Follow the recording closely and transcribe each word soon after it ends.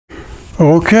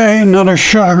Okay, another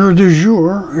shocker du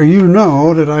jour. You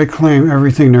know that I claim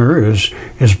everything there is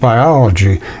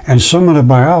biology, and some of the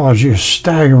biology is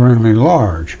staggeringly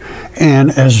large.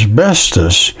 And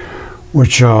asbestos,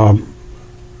 which I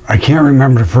can't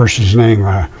remember the person's name,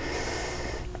 I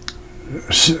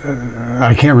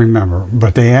can't remember,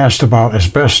 but they asked about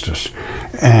asbestos,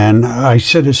 and I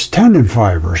said it's tendon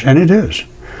fibers, and it is.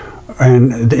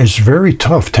 And it's very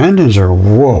tough. Tendons are,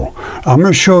 whoa. I'm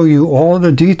going to show you all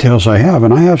the details I have,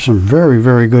 and I have some very,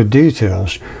 very good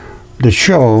details that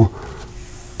show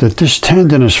that this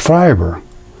tendinous fiber,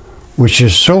 which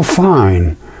is so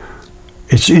fine,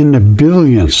 it's in the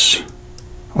billions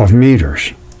of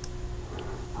meters.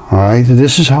 All right,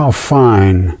 this is how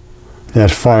fine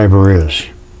that fiber is.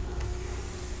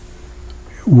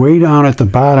 Way down at the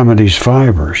bottom of these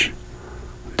fibers,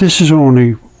 this is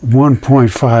only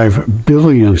 1.5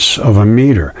 billionths of a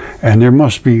meter, and there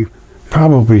must be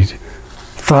probably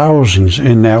thousands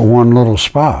in that one little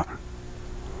spot,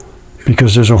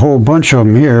 because there's a whole bunch of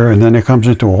them here, and then it comes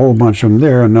into a whole bunch of them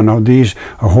there, and then these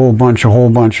a whole bunch,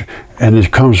 and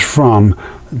it comes from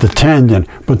the tendon.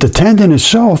 But the tendon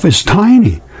itself is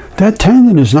tiny. That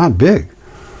tendon is not big.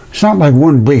 It's not like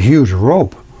one big huge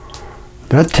rope.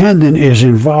 That tendon is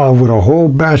involved with a whole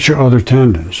batch of other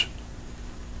tendons.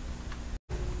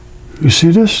 You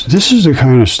see this? This is the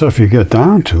kind of stuff you get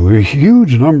down to. A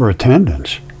huge number of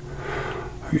tendons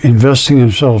investing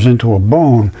themselves into a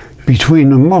bone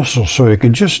between the muscles, so you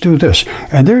can just do this.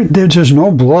 And there's no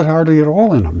blood hardly at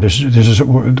all in them. This is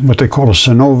what they call a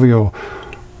synovial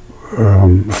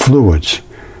fluids,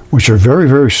 which are very,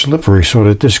 very slippery, so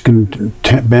that this can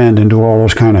bend and do all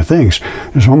those kind of things.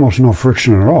 There's almost no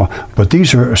friction at all. But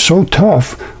these are so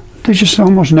tough, they just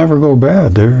almost never go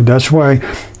bad. That's why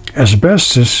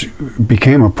asbestos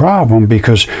became a problem,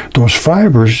 because those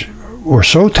fibers were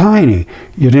so tiny,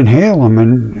 you'd inhale them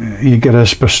and you get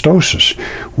asbestosis,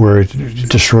 where it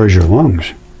destroys your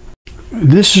lungs.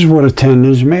 This is what a tendon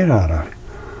is made out of.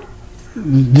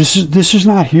 This is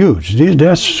not huge.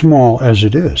 That's small as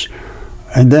it is.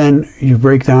 And then you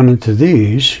break down into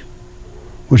these,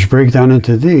 which break down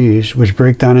into these, which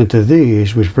break down into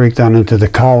these, which break down into the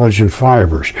collagen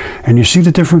fibers. And you see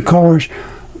the different colors?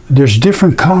 There's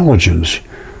different collagens,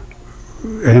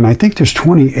 and I think there's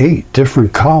 28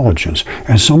 different collagens,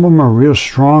 and some of them are real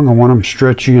strong, and one of them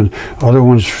stretchy, and other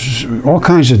ones, all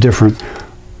kinds of different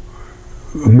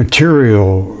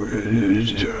material,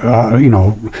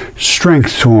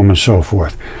 strength to them and so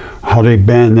forth, how they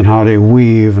bend and how they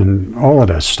weave and all of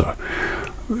that stuff.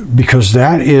 Because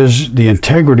that is the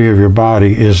integrity of your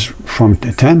body, is from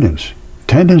tendons.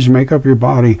 Tendons make up your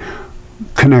body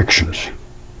connections.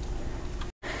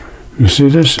 You see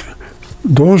this?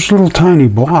 Those little tiny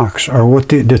blocks are what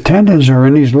the tendons are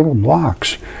in, these little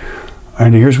blocks.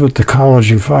 And here's what the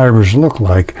collagen fibers look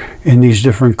like in these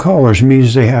different colors. It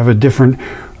means they have a different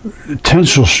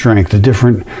tensile strength, a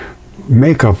different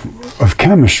makeup of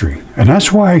chemistry. And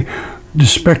that's why the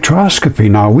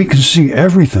spectroscopy now, we can see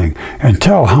everything and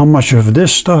tell how much of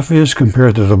this stuff is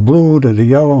compared to the blue, to the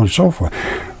yellow, and so forth.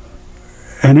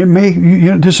 And it may,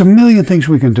 there's a million things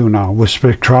we can do now with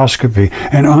spectroscopy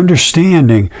and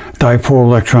understanding dipole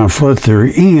electron flood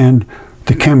theory and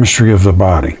the chemistry of the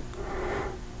body.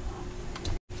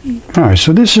 All right,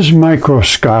 so this is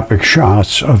microscopic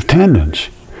shots of tendons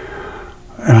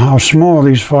and how small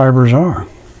these fibers are.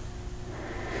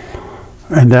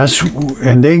 And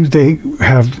they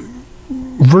have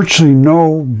virtually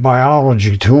no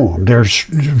biology to them. They're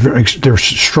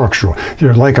structural.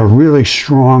 They're like a really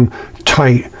strong,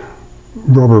 tight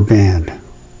rubber band,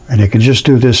 and they can just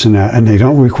do this and that, and they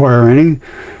don't require any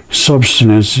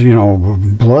substance,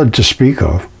 blood to speak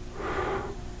of,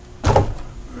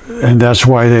 and that's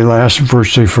why they last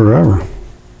virtually forever.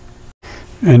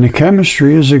 And the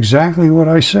chemistry is exactly what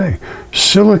I say.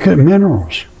 Silicate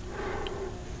minerals,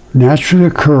 naturally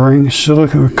occurring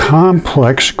silicate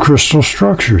complex crystal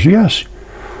structures. Yes,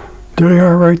 there they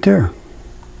are right there.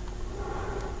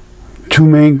 Two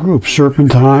main groups,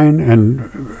 serpentine and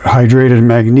hydrated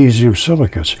magnesium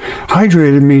silicates.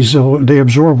 Hydrated means they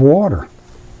absorb water.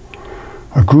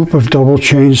 A group of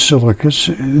double-chain silicates.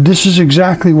 This is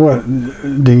exactly what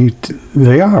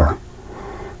they are.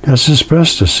 That's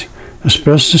asbestos.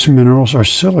 Asbestos minerals are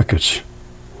silicates.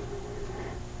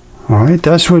 All right,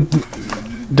 that's what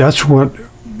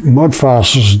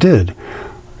Mudfossils did.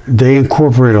 They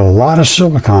incorporated a lot of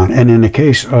silicon, and in the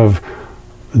case of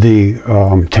the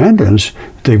tendons,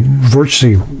 they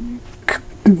virtually,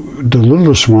 the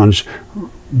littlest ones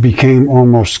became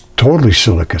almost totally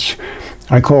silicates.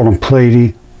 I call them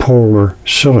platy polar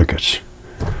silicates.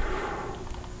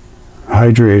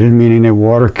 hydrated, meaning they're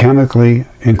water chemically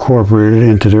incorporated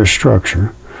into their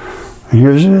structure. And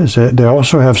here it is. They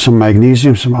also have some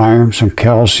magnesium, some iron, some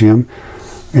calcium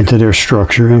into their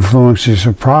structure, influences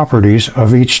the properties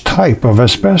of each type of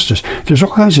asbestos. There's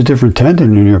all kinds of different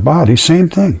tendon in your body, same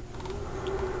thing.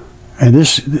 And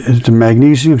this is the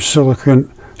magnesium,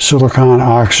 silicon,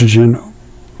 oxygen.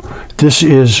 This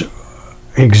is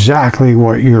exactly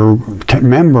what your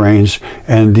membranes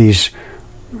and these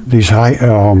high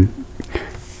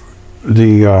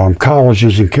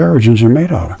collagens and kerogens are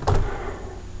made out of.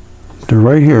 They're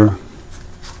right here.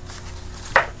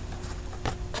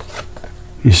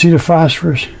 You see the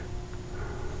phosphorus?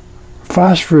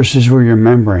 Phosphorus is where your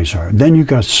membranes are. Then you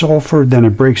got sulfur, then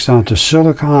it breaks down to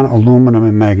silicon, aluminum,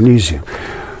 and magnesium.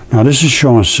 Now this is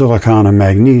showing silicon and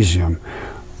magnesium,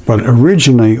 but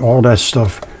originally all that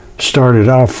stuff started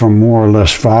out from more or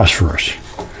less phosphorus,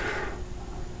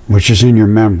 which is in your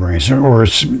membranes, or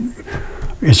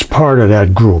it's part of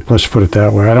that group, let's put it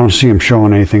that way. I don't see him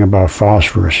showing anything about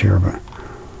phosphorus here, but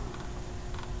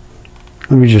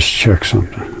let me just check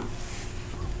something.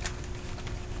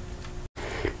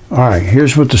 All right,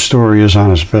 here's what the story is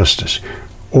on asbestos.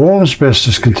 All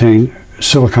asbestos contain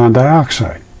silicon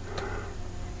dioxide.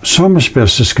 Some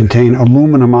asbestos contain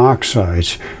aluminum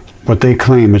oxides, but they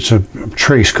claim it's a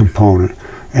trace component,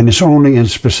 and it's only in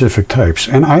specific types.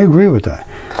 And I agree with that.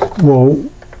 Well,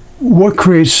 what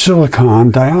creates silicon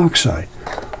dioxide?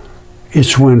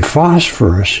 It's when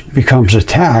phosphorus becomes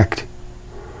attacked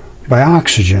by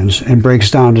oxygens and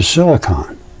breaks down to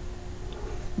silicon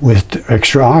with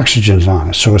extra oxygens on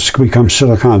it, so it becomes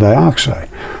silicon dioxide.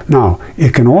 Now,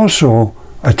 it can also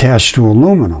attach to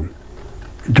aluminum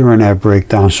during that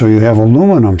breakdown, so you have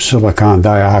aluminum silicon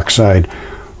dioxide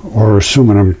or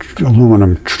aluminum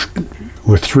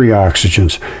with 3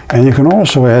 oxygens, and you can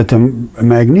also add to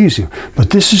magnesium.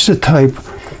 But this is the type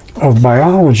of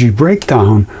biology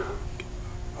breakdown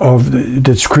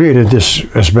that's created this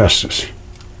asbestos.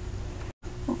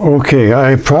 Okay,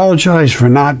 I apologize for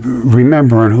not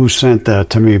remembering who sent that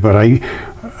to me, but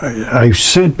I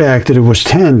sent back that it was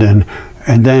tendon,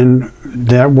 and then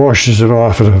that washes it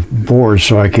off of the board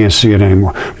so I can't see it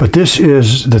anymore. But this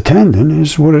is, the tendon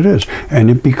is what it is,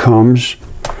 and it becomes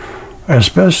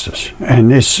asbestos.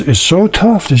 And it's so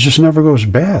tough, it just never goes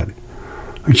bad.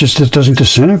 It doesn't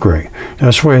disintegrate.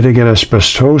 That's why they get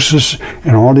asbestosis,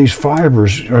 and all these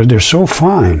fibers, they're so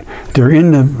fine. They're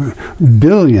in the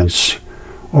billionths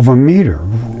of a meter,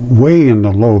 way in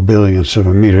the low billionths of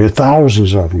a meter,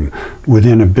 thousands of them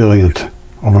within a billionth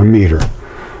of a meter.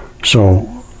 So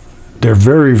they're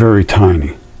very, very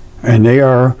tiny, and they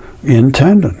are in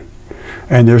tendon.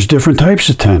 And there's different types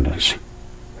of tendons.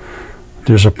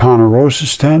 There's a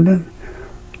ponerosis tendon,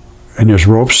 and there's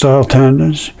rope style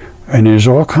tendons, and there's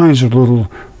all kinds of little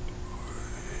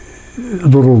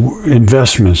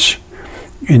investments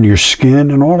in your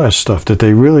skin and all that stuff that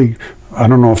they really, I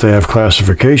don't know if they have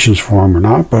classifications for them or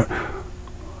not, but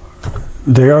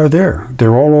they are there.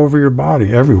 They're all over your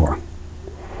body, everywhere.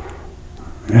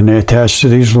 And they attach to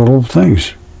these little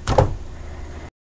things.